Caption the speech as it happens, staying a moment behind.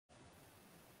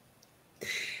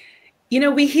You know,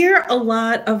 we hear a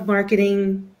lot of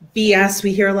marketing BS.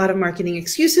 We hear a lot of marketing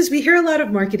excuses. We hear a lot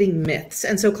of marketing myths.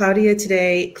 And so Claudia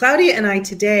and I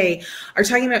today are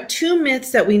talking about two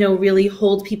myths that we know really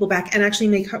hold people back and actually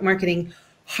make marketing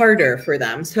harder for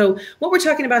them. So what we're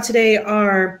talking about today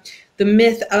are the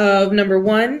myth of, number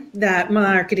one, that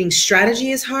marketing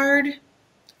strategy is hard.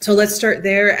 So let's start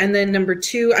there. And then number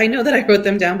two, I know that I wrote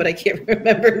them down, but I can't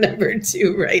remember number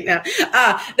two right now.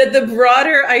 That the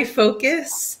broader I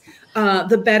focus,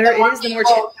 the better it is, the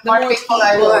more people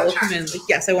will come in.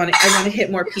 Yes, I want to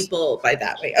hit more people by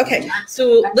that way. Okay,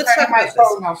 so let's talk about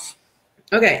this.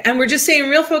 Okay, and we're just saying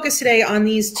real focus today on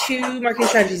these two marketing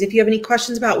strategies. If you have any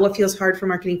questions about what feels hard for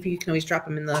marketing for you, can always drop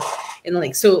them in the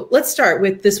link. So let's start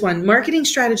with this one. Marketing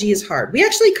strategy is hard. We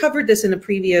actually covered this in a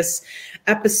previous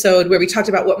episode where we talked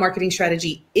about what marketing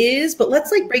strategy is, but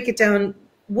let's break it down.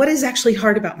 What is actually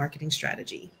hard about marketing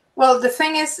strategy? Well, the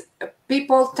thing is,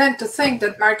 people tend to think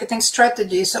that marketing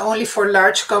strategy is only for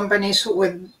large companies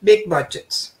with big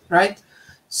budgets, right?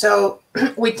 So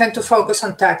we tend to focus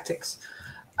on tactics.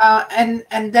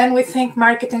 And then we think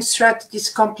marketing strategy is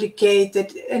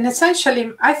complicated. And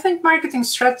essentially, I think marketing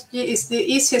strategy is the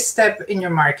easiest step in your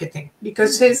marketing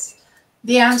because it's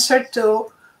the answer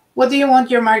to what do you want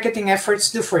your marketing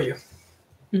efforts to do for you?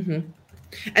 Mm-hmm.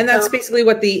 And that's basically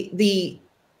what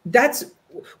that's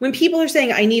when people are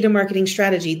saying, I need a marketing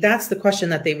strategy, that's the question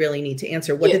that they really need to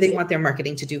answer. What do they want their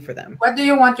marketing to do for them? What do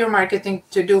you want your marketing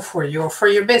to do for you or for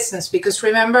your business? Because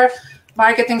remember,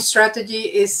 marketing strategy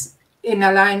is in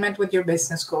alignment with your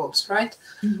business goals, right?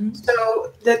 Mm-hmm.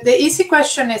 So the easy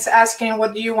question is asking,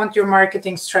 what do you want your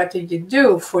marketing strategy to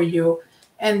do for you?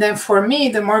 And then for me,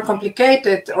 the more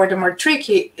complicated or the more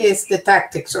tricky is the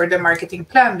tactics or the marketing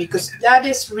plan, because that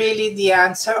is really the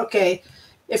answer. Okay,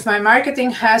 if my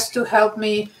marketing has to help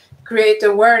me create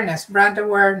awareness, brand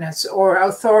awareness, or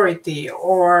authority,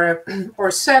 or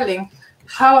selling,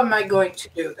 how am I going to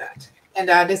do that? And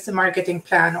that is the marketing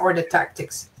plan or the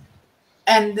tactics.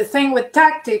 And the thing with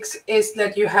tactics is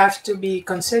that you have to be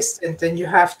consistent and you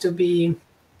have to be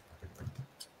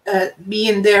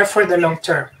in there for the long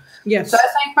term. Yes. So I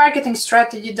think marketing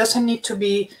strategy doesn't need to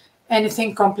be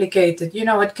anything complicated. You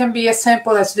know, it can be as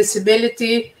simple as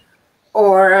visibility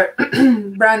or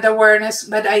brand awareness,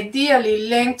 but ideally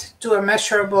linked to a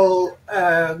measurable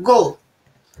goal,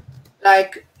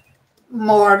 like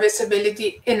more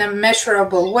visibility in a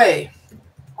measurable way.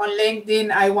 On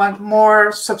LinkedIn, I want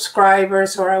more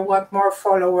subscribers, or I want more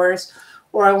followers,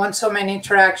 or I want so many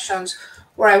interactions,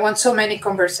 or I want so many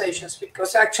conversations,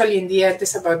 because actually in the end,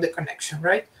 it's about the connection,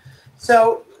 right?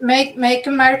 So make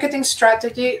a marketing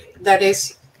strategy that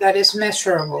is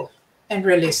measurable and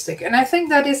realistic. And I think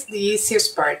that is the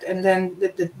easiest part. And then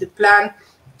the plan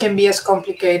can be as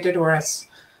complicated or as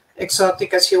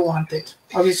exotic as you want it.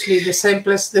 Obviously, the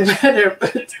simplest, the better,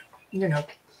 but you know.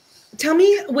 Tell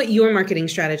me what your marketing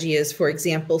strategy is, for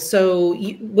example. So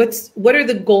what are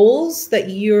the goals that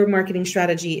your marketing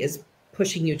strategy is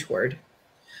pushing you toward?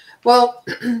 Well,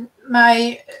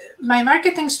 my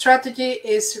marketing strategy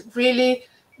is really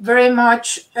very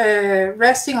much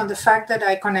resting on the fact that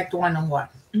I connect one-on-one.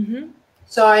 Mm-hmm.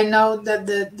 So I know that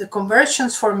the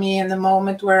conversions for me in the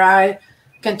moment where I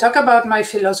can talk about my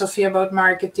philosophy about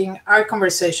marketing are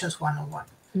conversations one-on-one.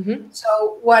 Mm-hmm.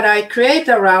 So what I create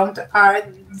around are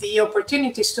the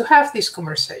opportunities to have these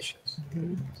conversations.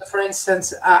 Mm-hmm. So for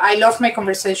instance, I love my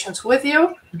conversations with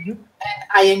you, mm-hmm. and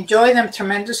I enjoy them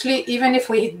tremendously. Even if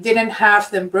we didn't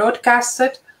have them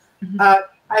broadcasted, mm-hmm.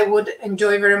 I would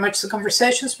enjoy very much the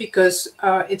conversations because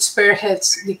it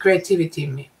spearheads the creativity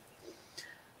in me.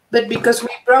 But because we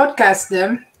broadcast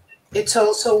them, it's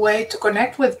also a way to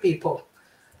connect with people.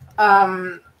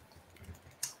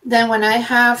 Then when I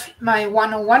have my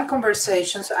one-on-one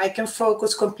conversations, I can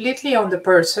focus completely on the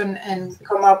person and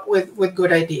come up with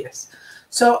good ideas.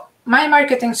 So my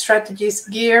marketing strategy is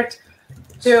geared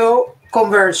to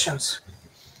conversions,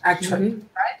 actually,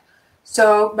 mm-hmm. right?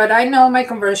 So, but I know my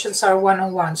conversions are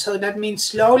one-on-one. So that means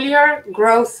slower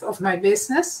growth of my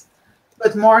business,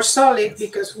 but more solid,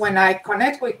 because when I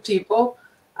connect with people,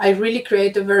 I really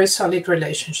create a very solid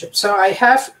relationship. So I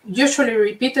have usually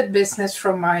repeated business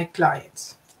from my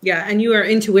clients. Yeah, and your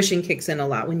intuition kicks in a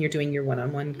lot when you're doing your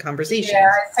one-on-one conversations. Yeah,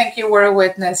 I think you were a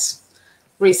witness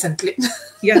recently.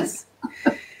 Yes.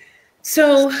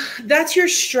 So that's your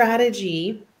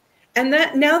strategy. And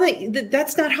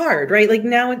that's not hard, right? Like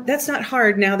now, that's not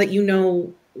hard now that you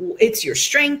know it's your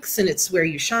strengths and it's where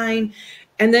you shine.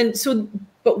 And then,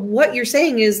 but what you're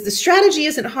saying is the strategy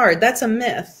isn't hard. That's a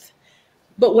myth.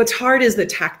 But what's hard is the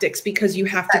tactics, because you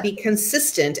have to be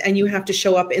consistent and you have to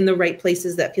show up in the right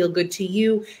places that feel good to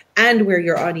you and where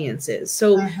your audience is.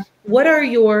 So what are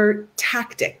your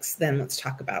tactics then let's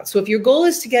talk about? So if your goal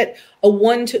is to get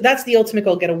that's the ultimate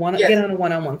goal, get on a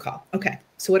one-on-one call. Okay.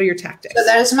 So what are your tactics? So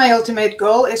that is my ultimate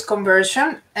goal, is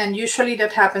conversion. And usually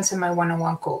that happens in my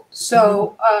one-on-one call.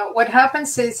 So what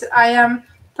happens is I am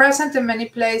present in many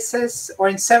places, or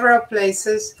in several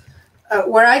places,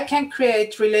 where I can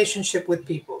create relationship with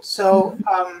people. So,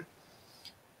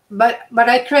 but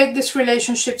I create this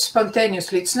relationship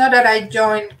spontaneously. It's not that I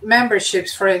join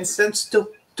memberships, for instance,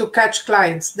 to catch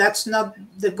clients. That's not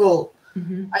the goal.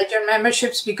 I join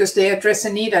memberships because they address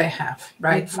a need I have,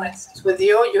 right? For instance, with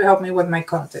you help me with my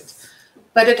content.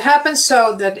 But it happens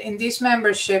so that in these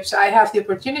memberships, I have the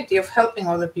opportunity of helping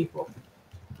other people.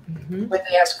 When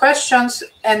they ask questions,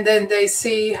 and then they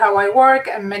see how I work,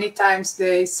 and many times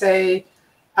they say,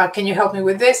 can you help me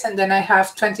with this? And then I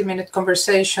have 20-minute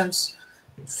conversations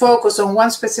focus on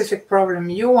one specific problem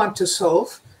you want to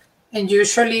solve. And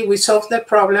usually we solve the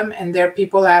problem, and there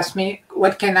people ask me,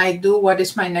 what can I do? What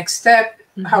is my next step?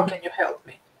 How can you help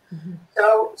me?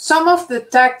 So some of the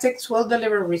tactics will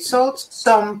deliver results,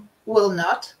 some will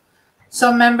not.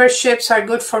 Some memberships are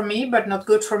good for me, but not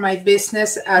good for my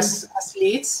business as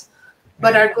leads,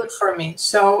 but are good for me.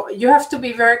 So you have to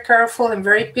be very careful and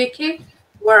very picky.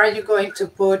 Where are you going to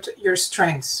put your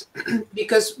strengths?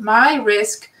 Because my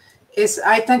risk is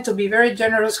I tend to be very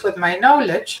generous with my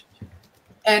knowledge,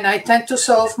 and I tend to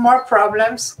solve more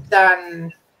problems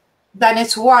than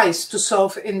it's wise to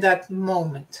solve in that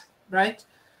moment, right?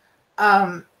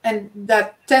 And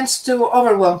that tends to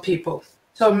overwhelm people.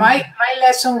 So my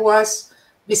lesson was,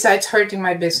 besides hurting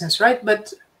my business, right?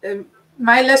 But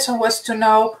my lesson was to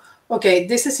know, okay,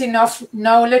 this is enough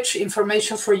knowledge,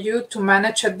 information for you to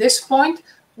manage at this point.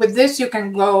 With this, you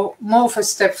can move a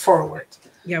step forward.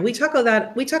 Yeah, we talk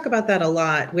about that a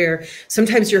lot, where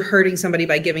sometimes you're hurting somebody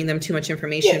by giving them too much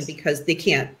information because they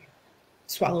can't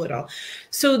swallow it all.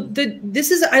 So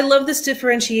I love this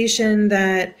differentiation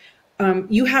that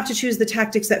you have to choose the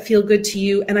tactics that feel good to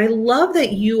you. And I love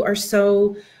that you are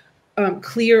so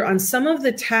clear on some of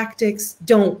the tactics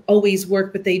don't always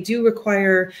work, but they do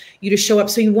require you to show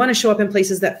up. So you want to show up in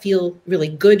places that feel really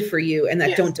good for you and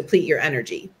that don't deplete your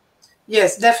energy.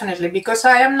 Yes, definitely, because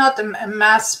I am not a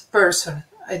mass person.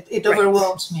 It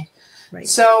overwhelms me. Right.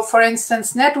 So, for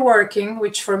instance, networking,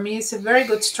 which for me is a very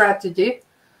good strategy,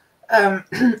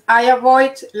 I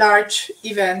avoid large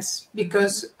events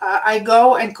because I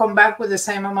go and come back with the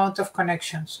same amount of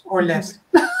connections or less.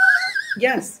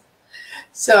 Yes.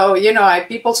 So,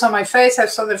 people saw my face, I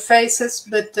saw their faces,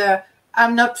 but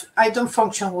I don't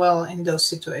function well in those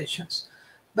situations.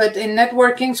 But in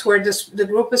networkings where the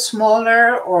group is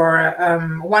smaller, or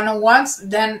one-on-ones,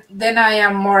 then I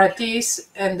am more at ease,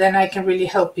 and then I can really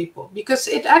help people, because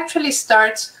it actually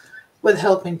starts with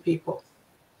helping people.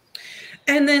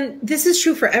 And then this is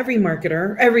true for every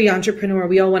marketer, every entrepreneur.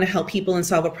 We all want to help people and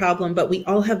solve a problem, but we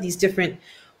all have these different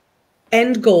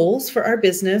end goals for our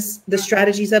business, the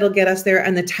strategies that'll get us there,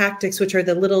 and the tactics, which are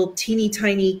the little teeny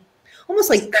tiny, almost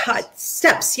like cut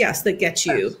steps, yes, that get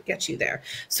you there.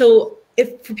 So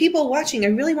for people watching, I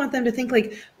really want them to think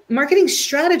like marketing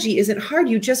strategy isn't hard.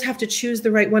 You just have to choose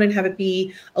the right one and have it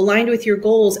be aligned with your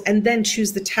goals, and then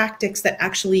choose the tactics that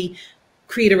actually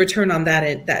create a return on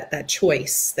that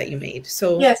choice that you made.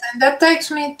 So yes, and that takes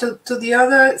me to the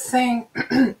other thing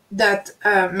that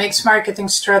makes marketing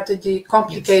strategy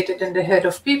complicated in the head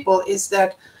of people, is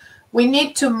that we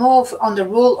need to move on the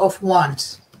rule of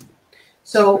ones.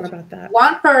 So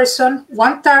one person,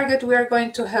 one target we are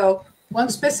going to help, one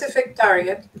specific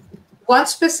target, one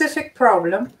specific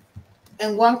problem,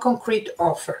 and one concrete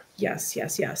offer. Yes,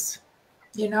 yes, yes.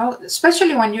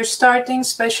 Especially when you're starting,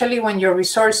 especially when your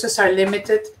resources are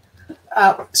limited,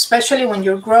 especially when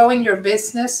you're growing your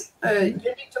business, you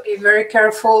need to be very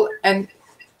careful and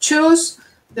choose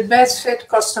the best fit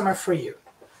customer for you,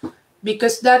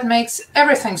 because that makes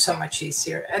everything so much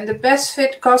easier. And the best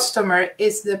fit customer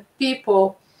is the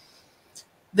people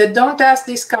that don't ask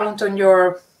discount on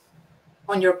your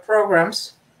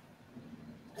programs.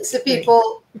 It's the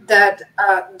people that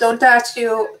don't ask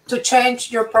you to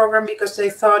change your program because they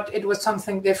thought it was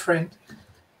something different.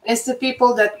 It's the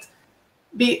people that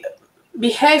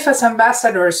behave as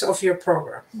ambassadors of your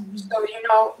program.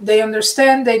 So, they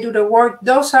understand, they do the work.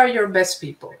 Those are your best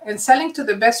people. And selling to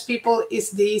the best people is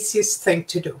the easiest thing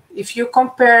to do. If you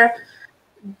compare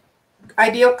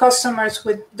ideal customers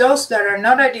with those that are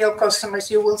not ideal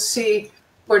customers, you will see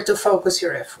where to focus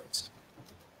your efforts.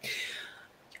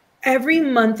 Every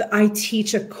month I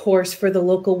teach a course for the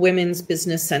local women's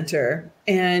business center,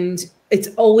 and it's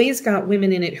always got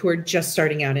women in it who are just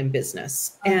starting out in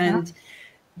business. And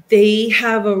they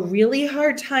have a really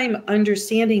hard time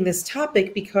understanding this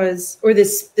topic because, or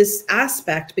this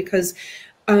aspect, because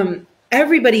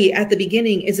everybody at the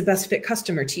beginning is a best fit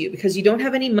customer to you because you don't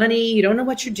have any money, you don't know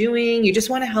what you're doing, you just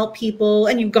want to help people,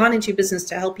 and you've gone into business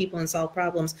to help people and solve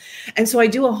problems. And so I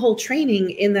do a whole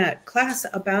training in that class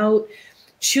about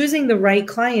choosing the right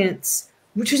clients,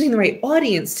 choosing the right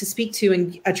audience to speak to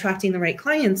and attracting the right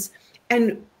clients.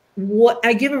 And what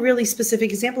I give a really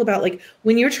specific example about, like,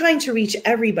 when you're trying to reach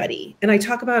everybody, and I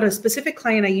talk about a specific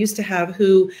client I used to have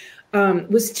who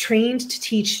was trained to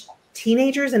teach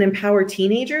teenagers and empower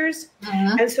teenagers.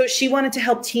 And so she wanted to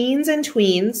help teens and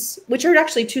tweens, which are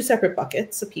actually two separate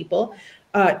buckets of people,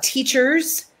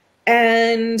 teachers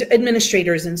and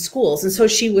administrators in schools. And so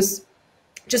she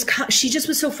just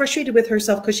was so frustrated with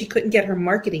herself because she couldn't get her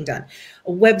marketing done,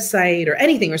 a website or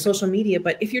anything, or social media.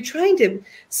 But if you're trying to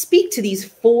speak to these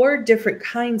 4 different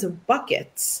kinds of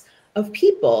buckets of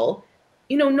people,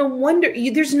 you know, no wonder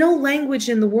there's no language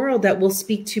in the world that will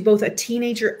speak to both a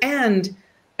teenager and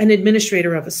an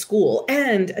administrator of a school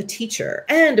and a teacher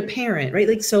and a parent, right?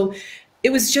 Like, so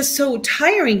it was just so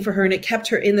tiring for her, and it kept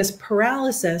her in this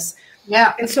paralysis.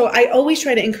 Yeah. And so I always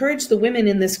try to encourage the women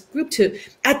in this group to,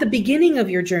 at the beginning of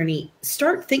your journey,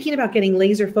 start thinking about getting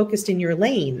laser focused in your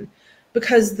lane,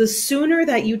 because the sooner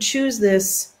that you choose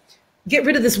this, get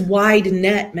rid of this wide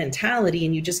net mentality,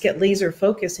 and you just get laser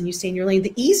focused and you stay in your lane,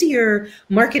 the easier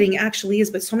marketing actually is.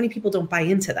 But so many people don't buy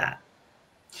into that.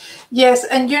 Yes,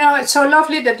 and you know, it's so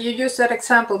lovely that you use that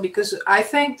example, because I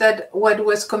think that what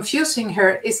was confusing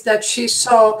her is that she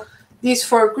saw these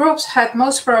 4 groups had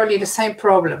most probably the same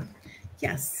problem.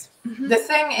 Yes. The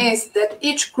thing is that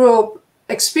each group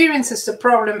experiences the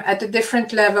problem at a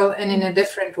different level and in a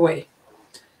different way.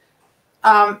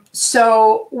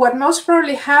 So what most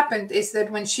probably happened is that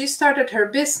when she started her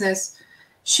business,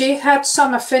 she had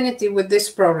some affinity with this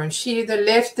problem. She either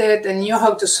lived it and knew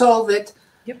how to solve it.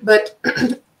 Yep. But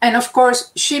and of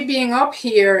course, she being up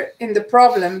here in the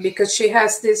problem, because she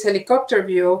has this helicopter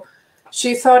view,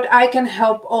 she thought, I can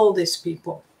help all these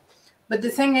people. But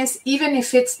the thing is, even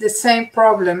if it's the same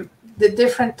problem, the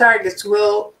different targets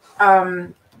will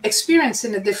experience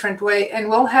in a different way and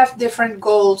will have different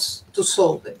goals to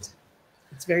solve it.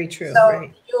 It's very true. So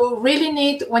right. You really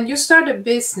need, when you start a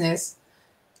business,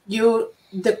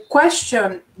 the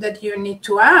question that you need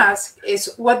to ask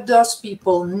is, what does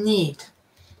people need?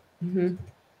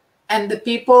 And the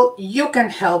people you can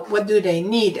help, what do they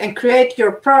need? And create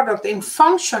your product in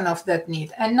function of that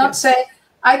need, and not say,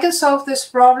 I can solve this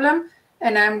problem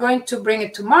and I'm going to bring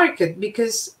it to market,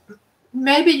 because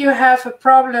maybe you have a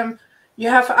problem, you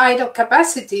have idle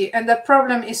capacity, and that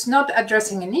problem is not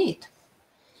addressing a need.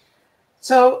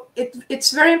 So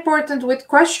it's very important, with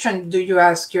question do you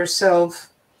ask yourself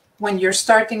when you're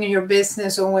starting your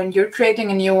business or when you're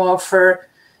creating a new offer,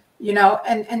 you know,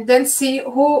 and then see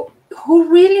who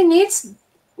really needs,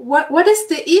 what is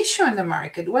the issue in the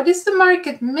market? What is the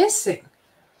market missing?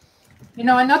 You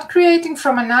know, and not creating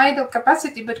from an idle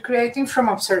capacity, but creating from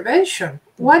observation.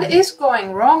 What is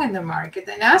going wrong in the market?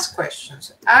 And ask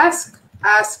questions. Ask.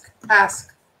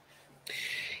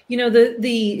 You know,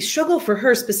 the struggle for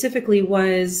her specifically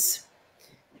was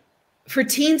for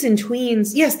teens and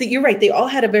tweens. Yes, you're right. They all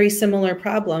had a very similar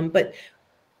problem, but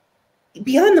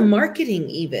beyond the marketing,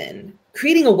 even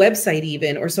creating a website,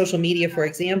 even, or social media, for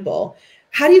example,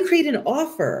 how do you create an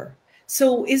offer?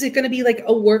 So is it going to be like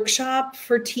a workshop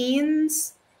for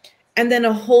teens and then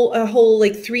a whole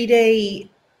like 3-day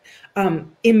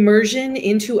immersion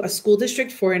into a school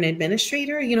district for an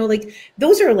administrator? You know, like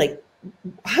those are like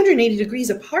 180 degrees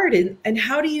apart. And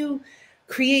how do you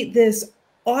create this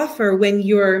offer when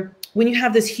you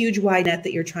have this huge wide net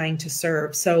that you're trying to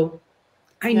serve? So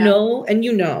I know, and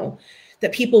you know,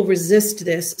 that people resist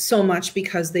this so much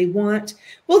because they want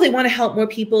to help more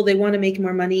people. They want to make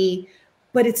more money.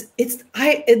 But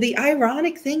the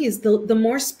ironic thing is the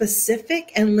more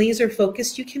specific and laser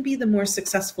focused you can be, the more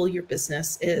successful your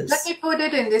business is. Let me put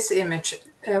it in this image,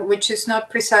 which is not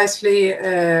precisely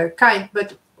kind,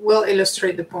 but will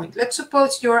illustrate the point. Let's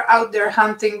suppose you're out there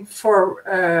hunting for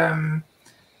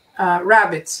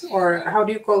rabbits, or how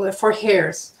do you call it, for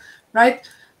hares, right?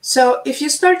 So if you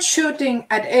start shooting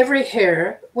at every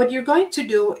hare, what you're going to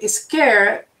do is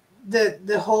scare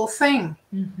the whole thing.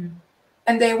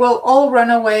 And they will all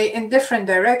run away in different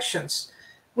directions,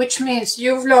 which means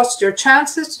you've lost your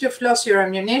chances, you've lost your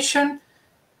ammunition,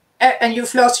 and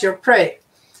you've lost your prey.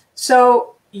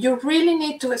 So you really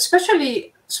need to,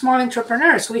 especially small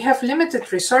entrepreneurs, we have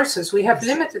limited resources, we have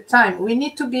limited time. We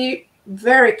need to be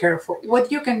very careful.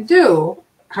 What you can do,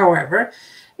 however,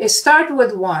 is start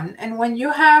with one. And when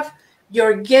you have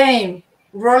your game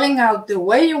rolling out the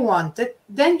way you want it,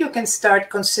 then you can start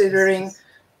considering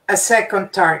a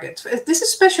second target. This is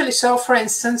especially so, for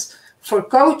instance, for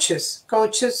coaches.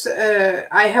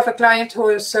 I have a client who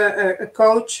is a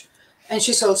coach, and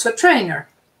she's also a trainer.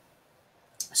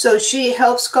 So she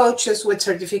helps coaches with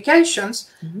certifications,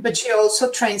 but she also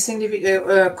trains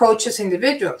coaches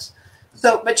individuals.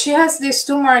 So, but she has these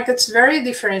two markets very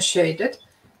differentiated.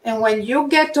 And when you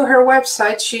get to her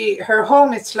website, her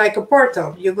home is like a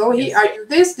portal. You go here, are you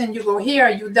this? Then you go here,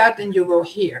 are you that? Then you go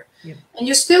here. Yeah. And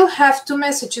you still have two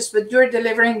messages, but you're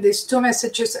delivering these two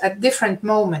messages at different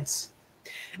moments.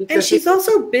 And she's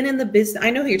also been in the business. I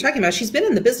know who you're talking about. She's been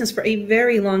in the business for a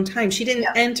very long time. She didn't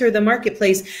enter the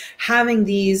marketplace having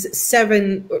these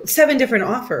seven different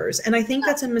offers. And I think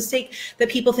that's a mistake, that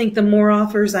people think the more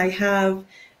offers I have,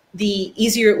 the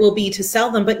easier it will be to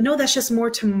sell them. But no, that's just more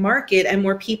to market and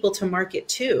more people to market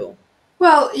to.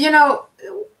 Well, you know,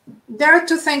 there are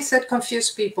two things that confuse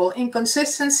people: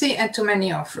 inconsistency and too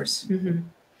many offers.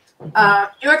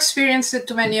 You experienced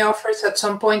too many offers at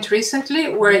some point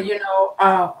recently, where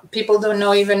people don't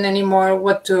know even anymore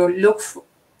what to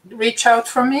reach out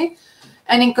for me.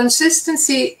 And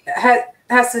inconsistency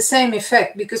has the same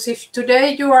effect, because if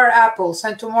today you are apples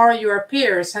and tomorrow you are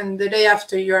pears and the day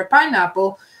after you are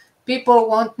pineapple, people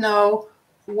won't know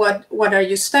what are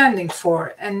you standing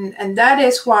for. And that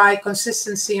is why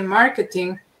consistency in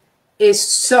marketing is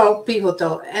so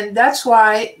pivotal. And that's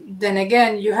why, then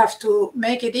again, you have to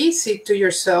make it easy to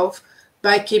yourself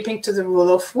by keeping to the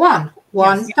rule of one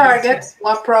target,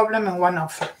 one problem, and one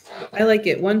offer. I like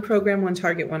it. One program, one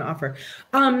target, one offer.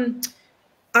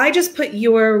 I just put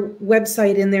your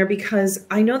website in there because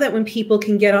I know that when people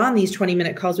can get on these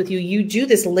 20-minute calls with you, you do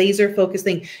this laser focus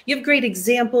thing. You have great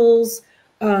examples.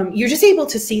 You're just able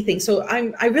to see things. So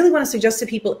I really want to suggest to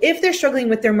people, if they're struggling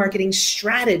with their marketing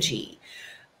strategy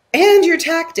and your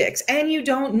tactics, and you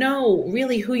don't know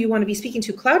really who you want to be speaking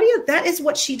to, Claudia, that is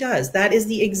what she does. That is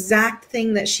the exact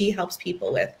thing that she helps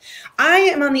people with. I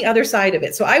am on the other side of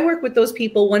it. So I work with those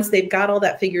people once they've got all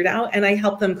that figured out, and I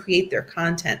help them create their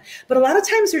content. But a lot of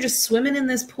times they're just swimming in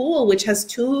this pool, which has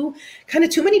too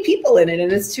many people in it,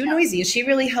 and it's too noisy. And she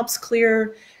really helps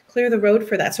clear the road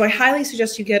for that. So I highly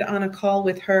suggest you get on a call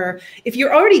with her. If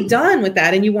you're already done with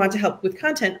that and you want to help with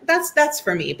content, that's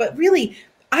for me. But really,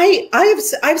 I've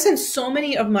sent so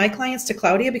many of my clients to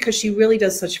Claudia because she really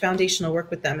does such foundational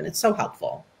work with them, and it's so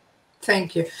helpful.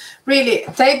 Thank you. Really,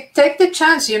 take the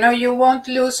chance. You won't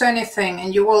lose anything,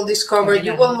 and you will discover.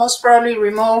 You will most probably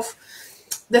remove.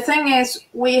 The thing is,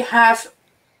 we have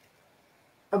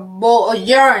a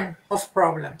yarn of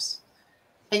problems,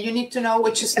 and you need to know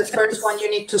which is the first one you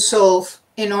need to solve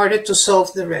in order to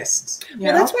solve the rest.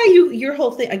 Well, that's why your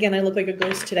whole thing, again, I look like a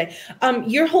ghost today.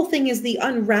 Your whole thing is the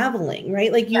unraveling,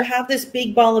 right? Like you have this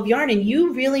big ball of yarn and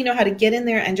you really know how to get in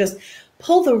there and just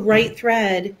pull the right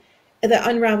thread that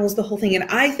unravels the whole thing. And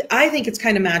I think it's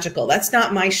kind of magical. That's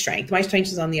not my strength. My strength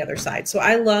is on the other side. So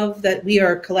I love that we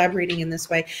are collaborating in this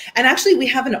way. And actually we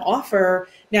have an offer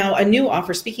now, a new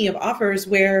offer, speaking of offers,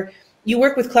 where you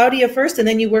work with Claudia first and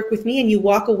then you work with me and you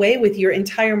walk away with your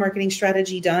entire marketing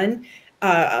strategy done,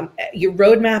 your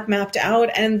roadmap mapped out,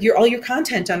 and all your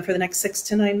content done for the next 6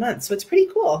 to 9 months. So it's pretty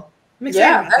cool. I'm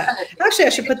excited about that. Actually, I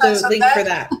should put the link for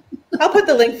that. I'll put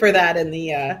the link for that in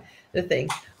the thing.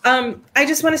 I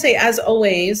just want to say, as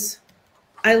always,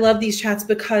 I love these chats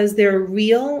because they're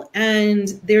real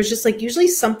and there's just like usually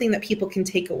something that people can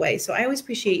take away. So I always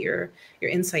appreciate your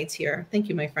insights here. Thank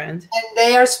you, my friend. And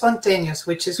they are spontaneous,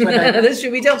 which is what That's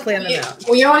true. We don't plan them out.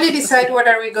 We only decide what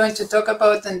are we going to talk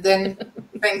about, and then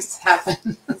things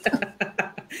happen.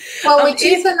 Well, which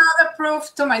is another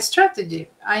proof to my strategy.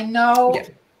 I know,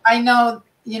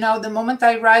 the moment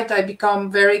I write, I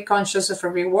become very conscious of a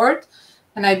reward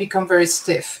and I become very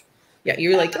stiff. Yeah,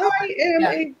 you're like, I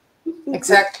am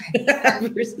exactly.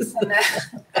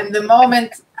 And the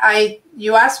moment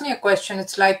you ask me a question,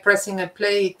 it's like pressing a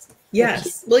play.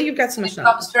 Yes. Well, you've got so much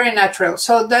knowledge. It's very natural.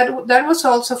 So that was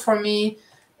also for me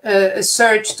a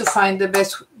search to find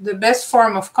the best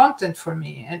form of content for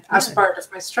me and as part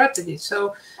of my strategy.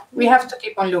 So we have to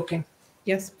keep on looking.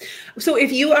 Yes. So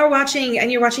if you are watching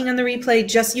and you're watching on the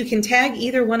replay, you can tag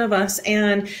either one of us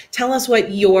and tell us what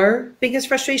your biggest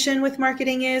frustration with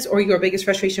marketing is or your biggest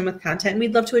frustration with content. And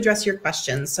we'd love to address your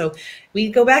questions. So we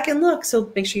go back and look.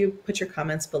 So make sure you put your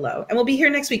comments below. And we'll be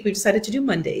here next week. We've decided to do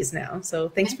Mondays now. So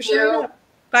thanks for showing up.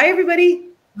 Bye, everybody.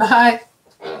 Bye.